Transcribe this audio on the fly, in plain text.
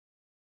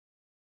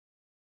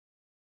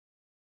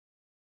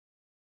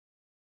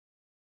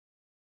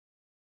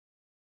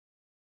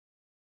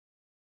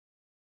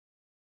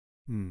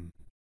Hmm,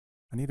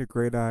 I need a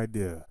great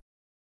idea,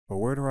 but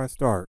where do I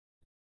start?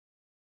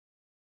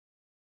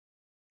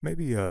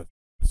 Maybe a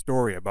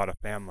story about a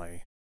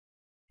family,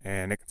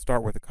 and it can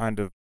start with a kind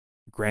of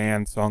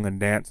grand song and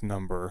dance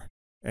number,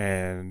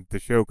 and the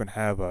show can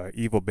have a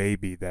evil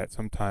baby that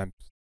sometimes.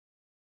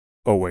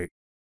 Oh wait,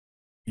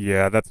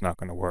 yeah, that's not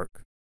gonna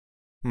work.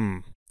 Hmm,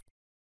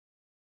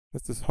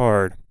 this is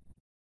hard.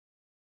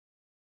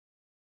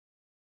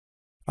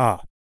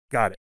 Ah,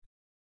 got it.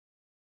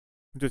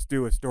 Just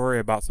do a story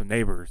about some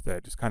neighbors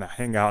that just kind of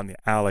hang out in the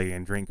alley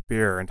and drink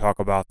beer and talk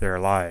about their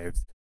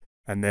lives,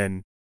 and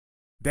then,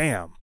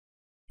 damn,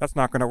 that's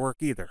not gonna work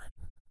either.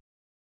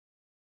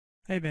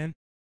 Hey Ben,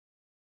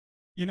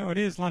 it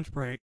is lunch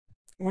break.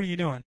 What are you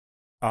doing?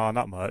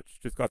 Not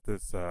much. Just got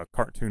this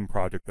cartoon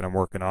project that I'm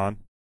working on.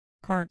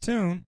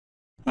 Cartoon?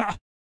 Ha!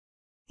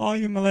 All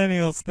you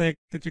millennials think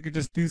that you could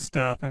just do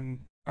stuff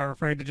and are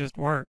afraid to just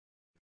work.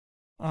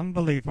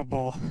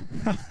 Unbelievable.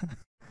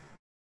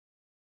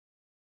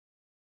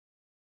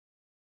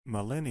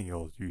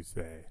 Millennials, you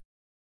say?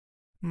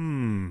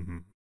 Hmm.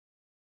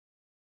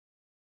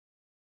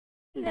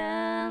 The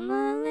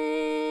Millennials.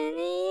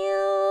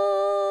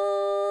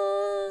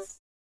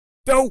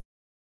 Dope!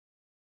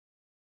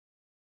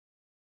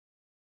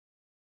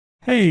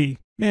 Hey,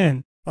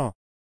 Ben. Oh,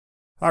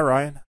 hi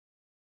Ryan.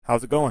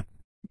 How's it going?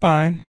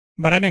 Fine,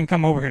 but I didn't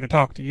come over here to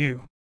talk to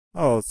you.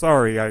 Oh,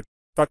 sorry. I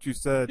thought you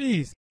said.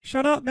 Jeez,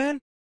 shut up,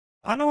 Ben.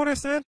 I know what I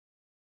said.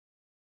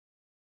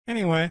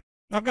 Anyway,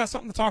 I've got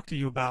something to talk to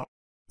you about.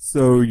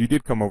 So you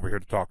did come over here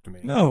to talk to me?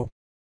 No.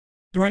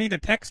 Do I need to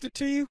text it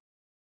to you?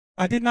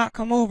 I did not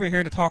come over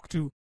here to talk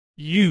to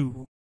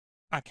you.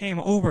 I came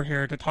over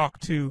here to talk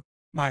to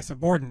my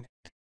subordinate.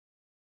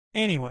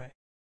 Anyway,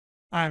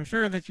 I'm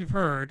sure that you've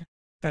heard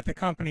that the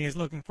company is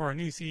looking for a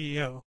new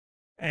CEO,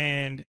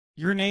 and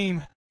your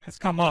name has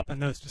come up in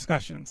those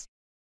discussions.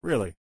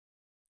 Really?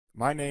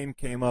 My name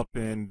came up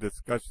in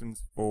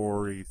discussions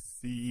for a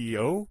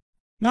CEO?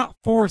 Not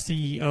for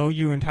CEO,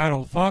 you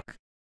entitled fuck.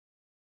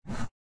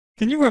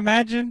 Can you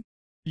imagine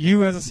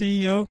you as a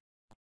CEO?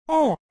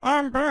 Oh,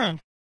 I'm Ben.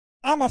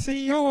 I'm a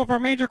CEO of a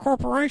major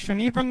corporation,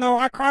 even though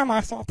I cry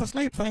myself to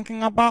sleep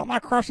thinking about my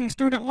crushing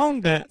student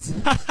loan debts.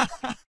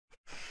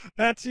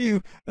 That's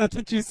you. That's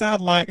what you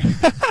sound like.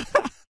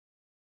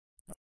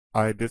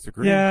 I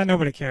disagree. Yeah,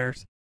 nobody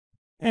cares.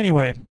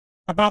 Anyway,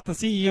 about the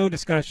CEO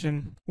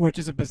discussion, which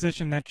is a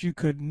position that you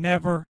could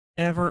never,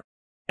 ever,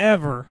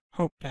 ever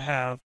hope to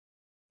have,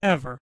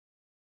 ever.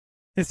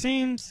 It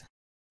seems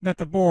that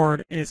the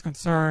board is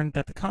concerned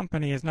that the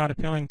company is not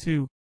appealing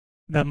to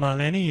the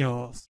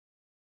millennials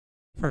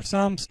for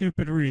some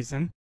stupid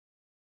reason.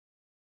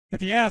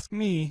 If you ask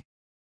me,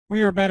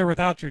 we are better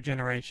without your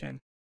generation.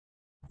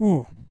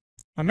 Whew.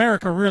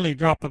 America really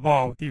dropped the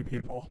ball with you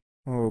people.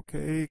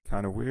 Okay,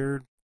 kind of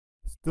weird.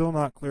 Still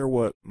not clear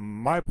what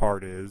my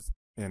part is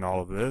in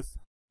all of this.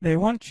 They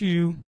want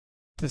you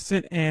to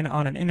sit in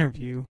on an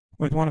interview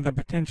with one of the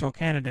potential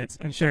candidates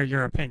and share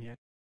your opinion.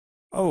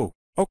 Oh,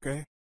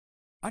 okay.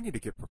 I need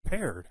to get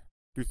prepared.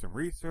 Do some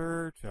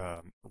research,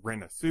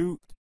 rent a suit.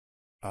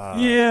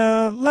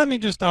 Yeah, let me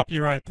just stop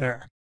you right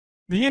there.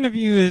 The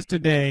interview is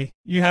today.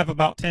 You have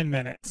about 10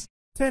 minutes.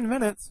 10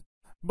 minutes?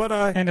 But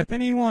And if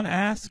anyone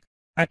asks,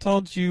 I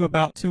told you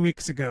about 2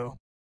 weeks ago.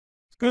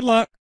 Good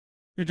luck.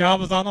 Your job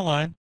is on the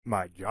line.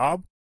 My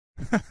job?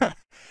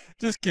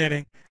 Just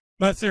kidding.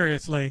 But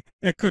seriously,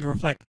 it could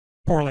reflect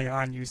poorly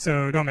on you,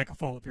 so don't make a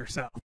fool of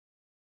yourself.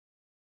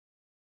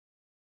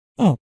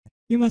 Oh,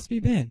 you must be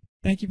Ben.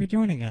 Thank you for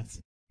joining us.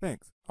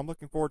 Thanks. I'm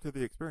looking forward to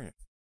the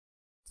experience.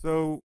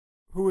 So,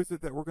 who is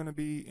it that we're going to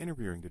be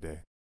interviewing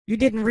today? You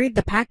didn't read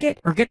the packet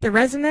or get the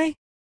resume?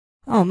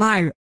 Oh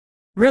my,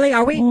 really,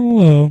 are we?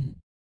 Oh,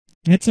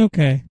 it's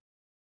okay.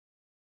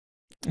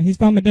 He's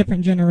from a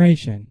different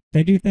generation.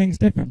 They do things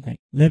differently.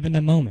 Live in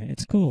the moment.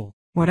 It's cool.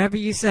 Whatever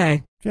you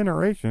say.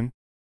 Generation?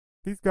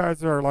 These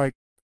guys are like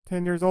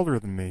 10 years older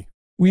than me.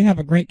 We have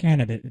a great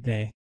candidate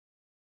today.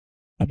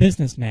 A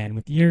businessman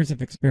with years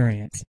of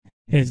experience.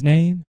 His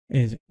name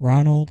is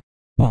Ronald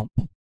Bump.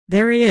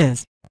 There he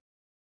is.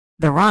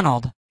 The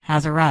Ronald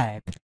has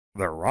arrived.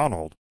 The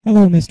Ronald?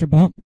 Hello, Mr.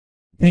 Bump.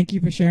 Thank you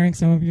for sharing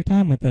some of your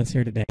time with us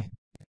here today.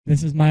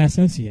 This is my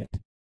associate.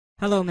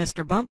 Hello,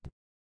 Mr. Bump.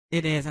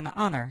 It is an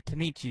honor to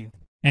meet you.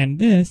 And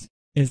this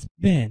is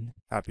Ben.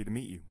 Happy to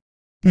meet you.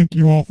 Thank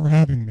you all for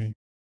having me.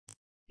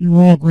 You're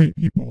all great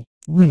people,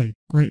 really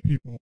great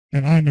people.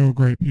 And I know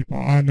great people.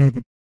 I know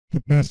the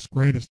best,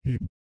 greatest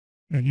people.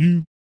 And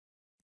you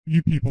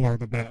people are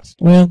the best.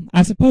 Well,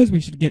 I suppose we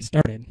should get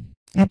started.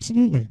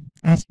 Absolutely.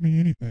 Ask me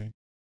anything.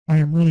 I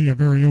am really a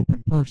very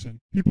open person.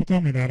 People tell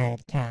me that all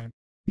the time.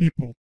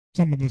 People,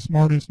 some of the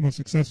smartest, most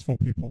successful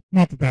people.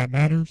 Not that that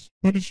matters,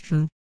 but it's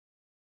true.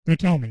 They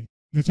tell me.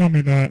 They tell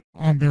me that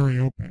I'm very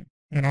open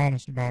and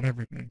honest about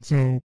everything.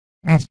 So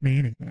ask me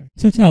anything.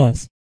 So tell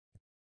us,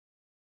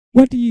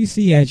 what do you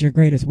see as your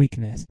greatest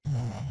weakness?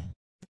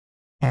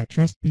 I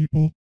trust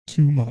people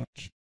too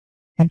much.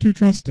 I'm too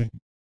trusting.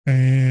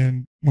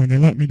 And when they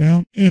let me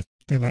down, if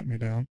they let me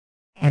down,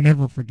 I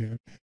never forgive.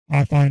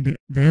 I find it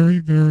very,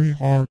 very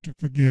hard to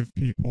forgive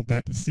people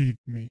that deceived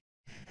me.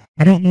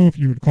 I don't know if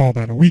you would call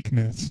that a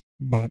weakness,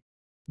 but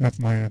that's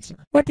my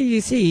answer. What do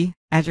you see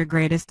as your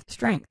greatest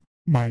strength?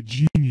 My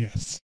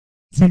genius.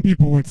 Some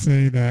people would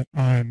say that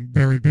I'm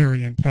very,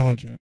 very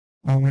intelligent.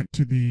 I went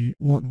to the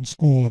Wharton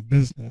School of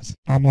Business.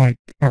 I'm like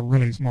a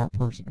really smart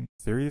person.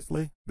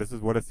 Seriously? This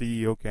is what a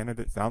CEO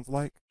candidate sounds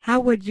like?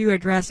 How would you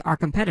address our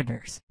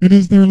competitors? It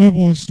is their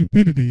level of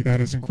stupidity that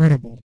is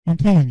incredible. I'm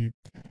telling you.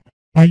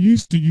 I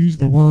used to use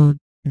the word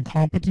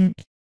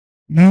incompetent.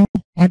 Now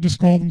I just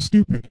call them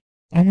stupid.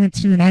 I went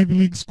to an Ivy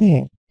League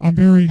school. I'm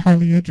very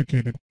highly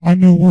educated. I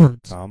know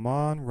words. Come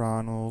on,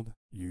 Ronald.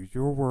 Use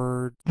your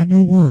words. I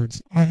know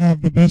words. I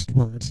have the best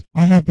words.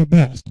 I have the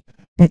best.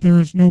 But there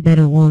is no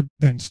better word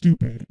than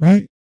stupid,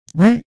 right?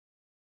 Right?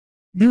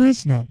 There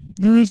is none.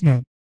 There is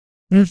none.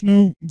 There's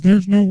no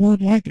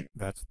word like it.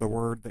 That's the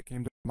word that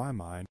came to my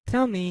mind.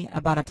 Tell me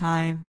about a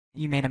time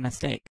you made a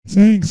mistake.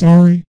 Saying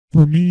sorry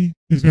for me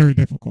is very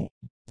difficult.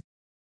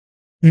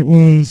 It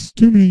was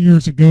too many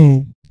years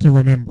ago to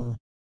remember.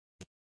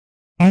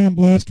 I am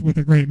blessed with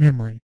a great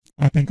memory.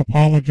 I think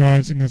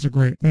apologizing is a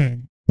great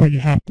thing, but you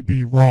have to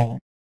be wrong.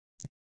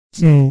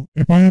 So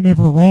if I am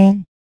ever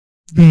wrong,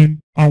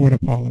 then I would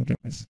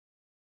apologize.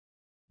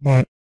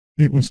 But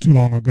it was too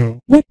long ago.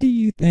 What do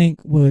you think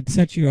would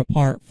set you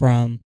apart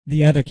from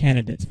the other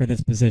candidates for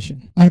this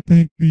position? I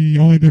think the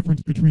only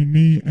difference between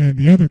me and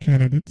the other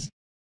candidates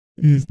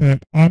is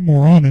that I'm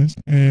more honest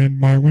and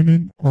my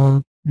women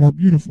are more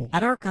beautiful.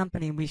 At our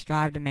company, we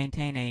strive to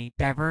maintain a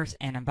diverse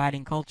and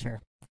inviting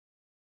culture.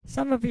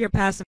 Some of your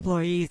past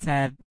employees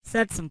have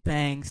said some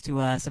things to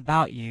us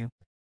about you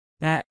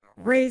that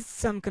raised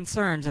some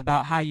concerns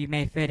about how you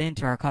may fit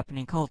into our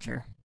company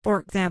culture. For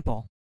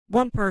example,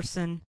 one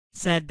person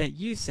said that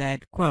you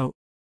said, quote,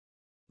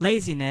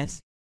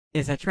 laziness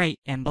is a trait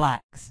in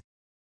blacks.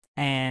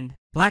 And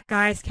black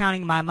guys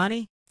counting my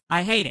money?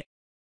 I hate it.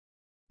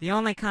 The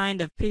only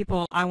kind of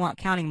people I want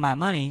counting my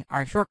money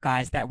are short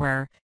guys that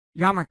wear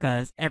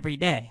yarmulkes every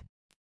day.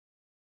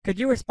 Could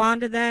you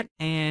respond to that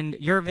and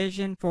your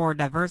vision for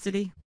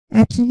diversity?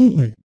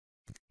 Absolutely.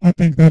 I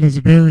think that is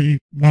a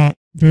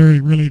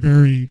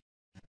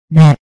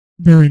not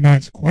very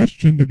nice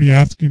question to be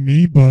asking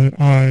me, but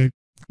I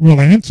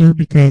will answer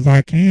because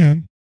I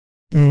can,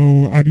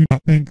 though I do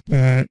not think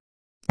that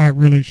I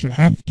really should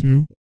have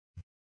to.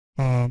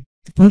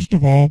 First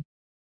of all,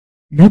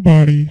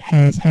 nobody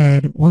has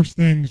had worse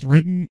things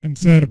written and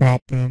said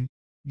about them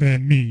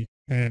than me,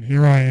 and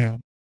here I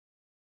am.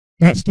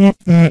 That stuff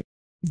that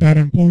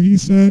employee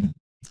said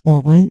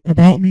or wrote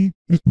about me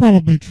is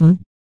probably true.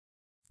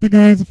 The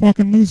guy is a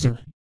fucking loser.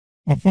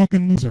 A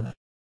fucking loser.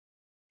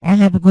 I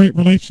have a great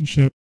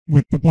relationship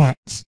with the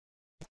blacks.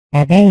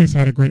 I've always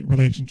had a great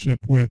relationship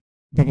with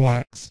the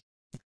blacks.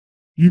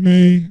 You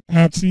may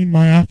have seen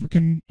my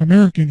African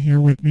American here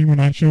with me when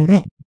I showed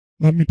up.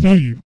 Let me tell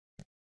you,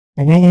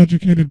 a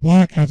well-educated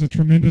black has a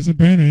tremendous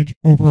advantage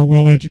over a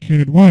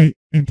well-educated white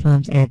in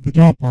terms of the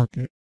job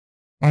market.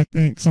 I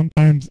think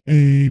sometimes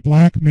a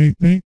black may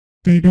think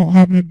they don't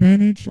have an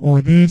advantage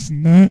or this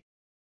and that.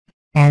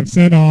 I've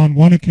said on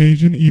one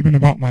occasion, even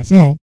about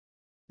myself,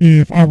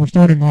 if I were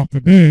starting off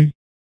the day,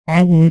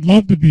 I would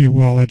love to be a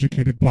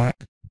well-educated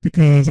black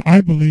because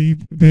I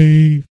believe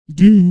they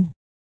do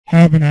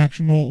have an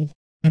actual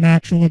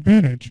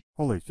advantage.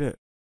 Holy shit.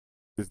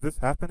 Is this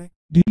happening?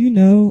 Do you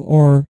know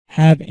or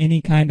have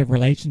any kind of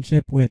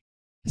relationship with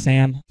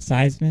Sam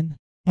Seisman?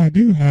 I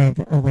do have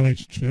a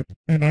relationship,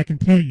 and I can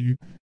tell you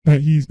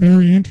that he's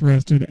very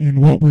interested in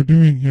what we're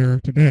doing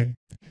here today.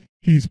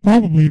 He's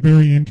probably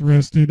very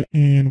interested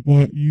in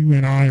what you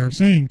and I are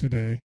saying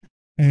today,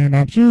 and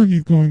I'm sure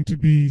he's going to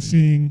be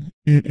seeing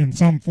it in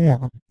some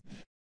form.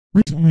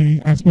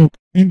 Recently, I spoke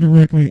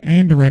indirectly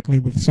and directly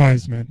with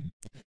Seisman,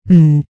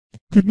 who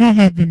could not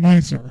have been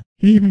nicer.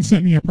 He even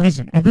sent me a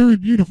present, a very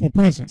beautiful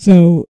present.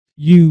 So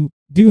you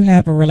do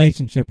have a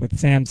relationship with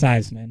Sam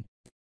Seisman,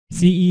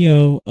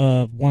 CEO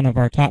of one of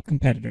our top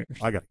competitors.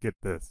 I gotta get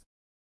this.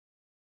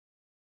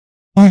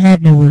 I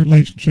have no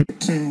relationship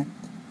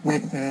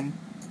with him.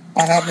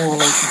 I have no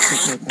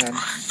relationship with him.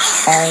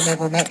 I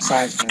never met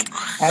Seisman.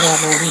 I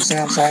don't know who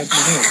Sam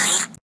Seisman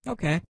is.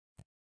 Okay.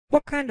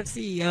 What kind of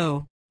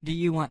CEO do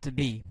you want to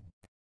be?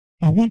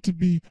 I want to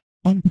be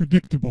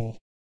unpredictable.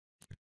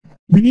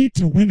 We need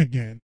to win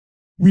again.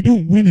 We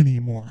don't win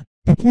anymore.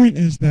 The point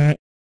is that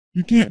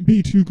you can't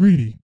be too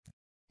greedy.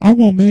 I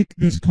will make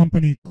this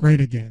company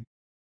great again.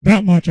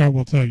 That much I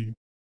will tell you.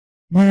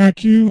 My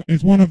IQ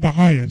is one of the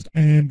highest,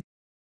 and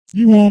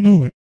you all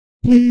know it.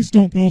 Please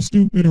don't feel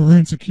stupid or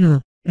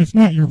insecure. It's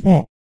not your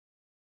fault.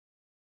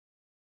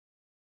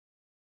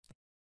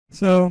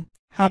 So,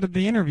 how did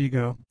the interview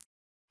go?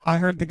 I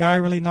heard the guy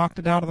really knocked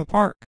it out of the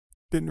park.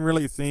 Didn't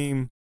really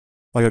seem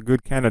like a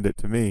good candidate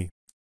to me.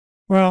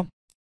 Well,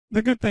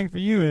 the good thing for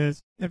you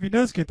is, if he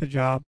does get the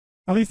job,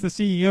 at least the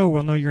CEO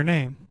will know your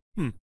name.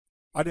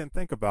 I didn't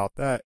think about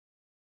that.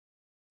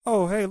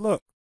 Oh, hey,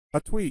 look, a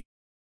tweet.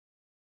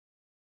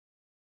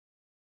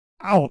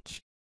 Ouch.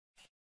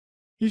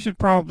 You should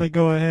probably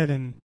go ahead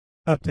and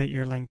update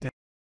your LinkedIn.